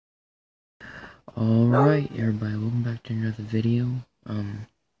Alright, everybody, welcome back to another video.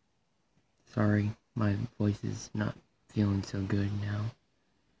 Sorry, my voice is not feeling so good now.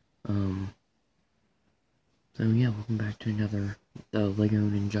 So yeah, welcome back to another Lego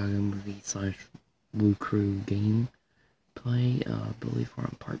Ninjago movie / Wu-cru game play. I believe we're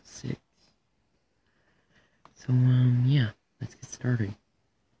on part 6. So, yeah, let's get started.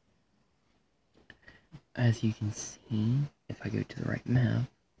 As you can see, if I go to the right map,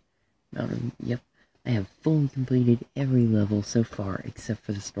 yep, I have fully completed every level so far except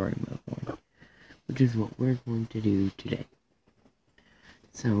for the story mode one, which is what we're going to do today.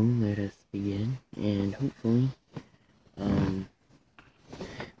 So let us begin, and hopefully,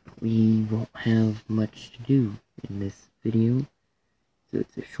 we won't have much to do in this video. So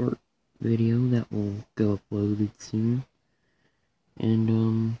it's a short video that will go uploaded soon,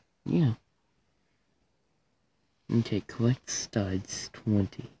 and yeah. Okay, collect studs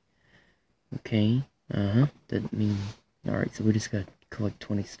 20. Okay, that means, alright, so we just gotta collect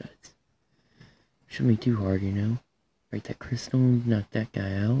 20 studs. Shouldn't be too hard, you know? Right, that crystal, knock that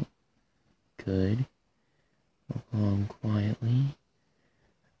guy out. Good. Walk along quietly.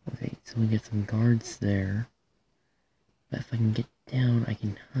 Okay, so we got some guards there. But if I can get down, I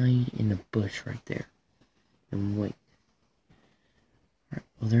can hide in the bush right there. And wait. Alright,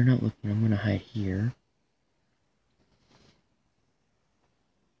 well they're not looking, I'm gonna hide here.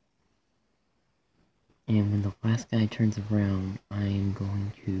 And when the last guy turns around, I am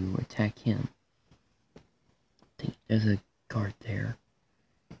going to attack him. I think there's a guard there.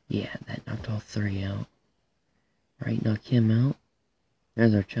 Yeah, that knocked all 3 out. Alright, knock him out.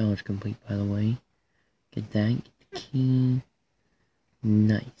 There's our challenge complete, by the way. Get that, get the key.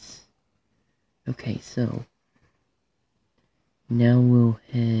 Nice. Okay, so now we'll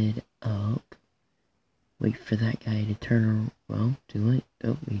head up. Wait for that guy to turn around. Well, too late.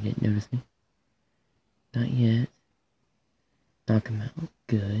 Oh, he didn't notice me. Not yet. Knock him out.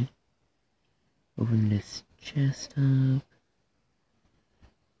 Good. Open this chest up.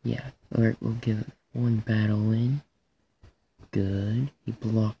 Yeah. Alright, we'll give it one battle in. Good. He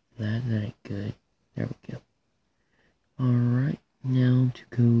blocked that. That ain't good. There we go. Alright. Now to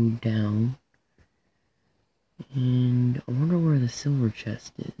go down. And I wonder where the silver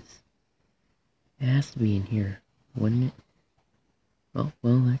chest is. It has to be in here, wouldn't it? Oh,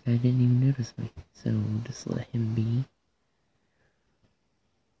 well, that guy didn't even notice me, so we'll just let him be.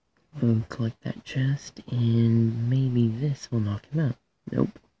 We'll collect that chest, and maybe this will knock him out.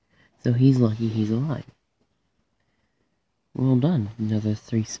 Nope. So he's lucky he's alive. Well done. Another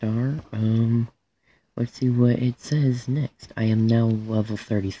 3-star. Let's see what it says next. I am now level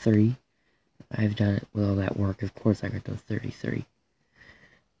 33. I've done it with all that work. Of course I got to 33.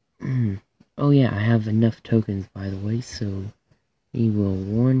 Oh yeah, I have enough tokens, by the way, so we will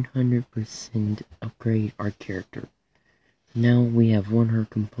 100% upgrade our character. Now we have 100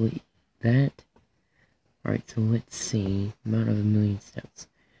 complete. That. Alright, so let's see. Amount of 1,000,000 steps.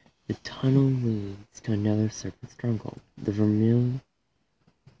 The tunnel leads to another serpent stronghold. The Vermilion.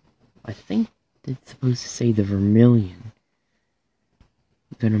 I think it's supposed to say the Vermilion.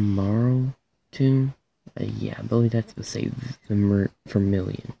 Venomaro tomb? Yeah, I believe that's supposed to say the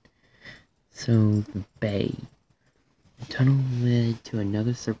Vermilion. So, the bay. The tunnel led to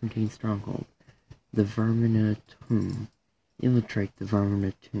another serpentine stronghold, the Vermina tomb. Infiltrate the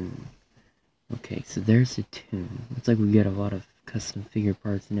Vermina tomb. Okay, so there's a tomb. Looks like we got a lot of custom figure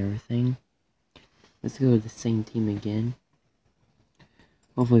parts and everything. Let's go with the same team again.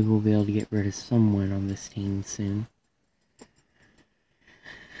 Hopefully we'll be able to get rid of someone on this team soon.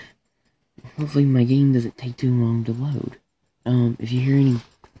 Hopefully my game doesn't take too long to load. If you hear any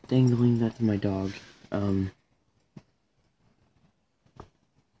dangling, that's my dog.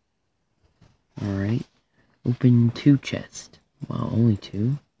 Alright. Open 2 chests. Wow, only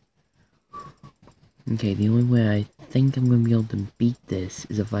 2. Okay, the only way I think I'm going to be able to beat this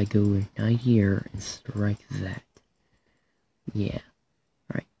is if I go right here and strike that. Yeah.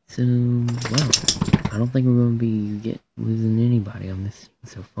 Alright, so, wow. I don't think we're going to be losing anybody on this team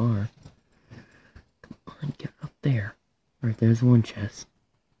so far. Come on, get up there. Alright, there's 1 chest.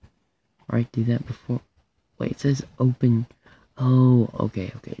 Alright, do that before. Wait, it says open. Oh,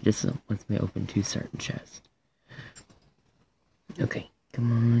 okay. This lets me open 2 certain chests. Okay,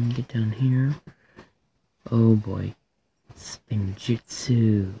 come on, get down here. Oh boy. Spin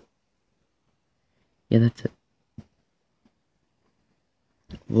Jutsu. Yeah, that's it.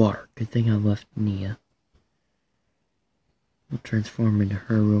 Water. Good thing I left Nia. I'll transform into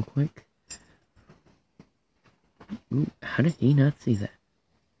her real quick. Ooh, how did he not see that?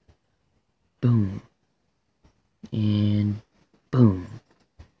 Boom. And boom.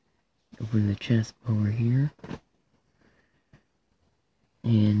 open the chest over here.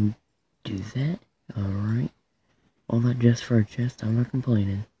 And do that. Alright. All that just for a chest, I'm not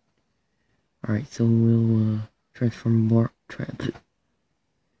complaining. Alright, so we'll transform I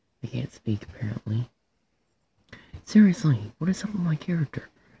can't speak apparently. Seriously, what is up with my character?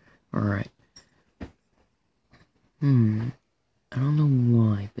 Alright. I don't know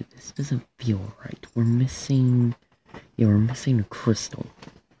why, but this doesn't feel right. We're missing a crystal.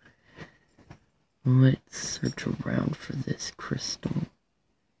 Let's search around for this crystal.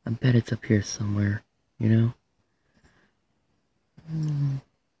 I bet it's up here somewhere, you know?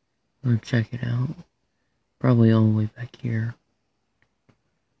 I'll check it out. Probably all the way back here.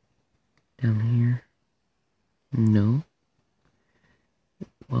 Down here. No.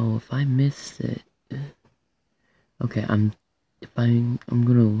 Well, if I missed it... Okay, I'm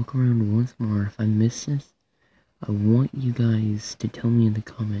gonna look around once more. If I miss this, I want you guys to tell me in the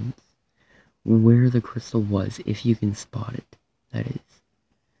comments where the crystal was, if you can spot it, that is.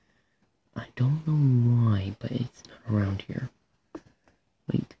 I don't know why, but it's not around here.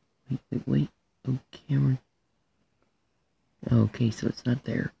 Wait. Oh, camera. Okay, so it's not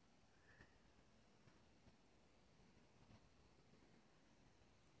there.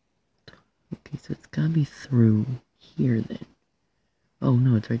 Okay, so it's gotta be through here then. Oh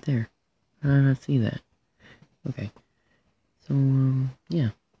no, it's right there. How did I not see that? Okay. So, yeah.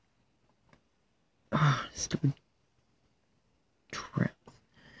 Stupid traps.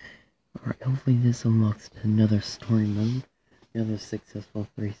 Alright, hopefully this unlocks another story mode. Another successful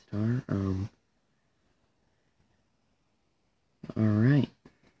 3-star. Alright.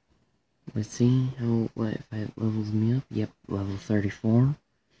 Let's see what if it levels me up. Yep, level 34.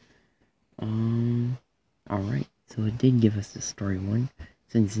 Alright, so it did give us the story one.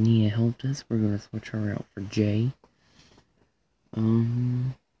 Since Nia helped us, we're gonna switch her out for Jay.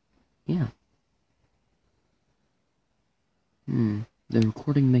 Yeah. The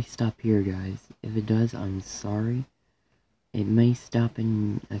recording may stop here, guys. If it does, I'm sorry. It may stop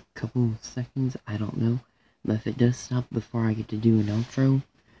in a couple of seconds, I don't know. But if it does stop before I get to do an outro,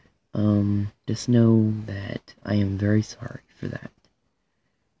 just know that I am very sorry for that.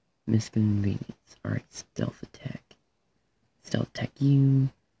 Misconvenience. Alright, stealth attack. Stealth attack you.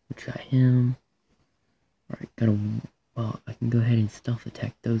 We got him. Alright, well, I can go ahead and stealth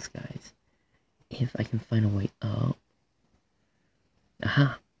attack those guys. If I can find a way up.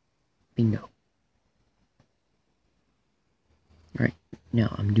 Aha! Bingo. Alright,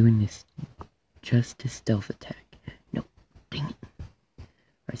 now I'm doing this just to stealth attack. No, dang it.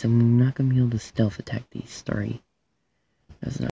 Alright, so I'm not gonna be able to stealth attack these three. That's not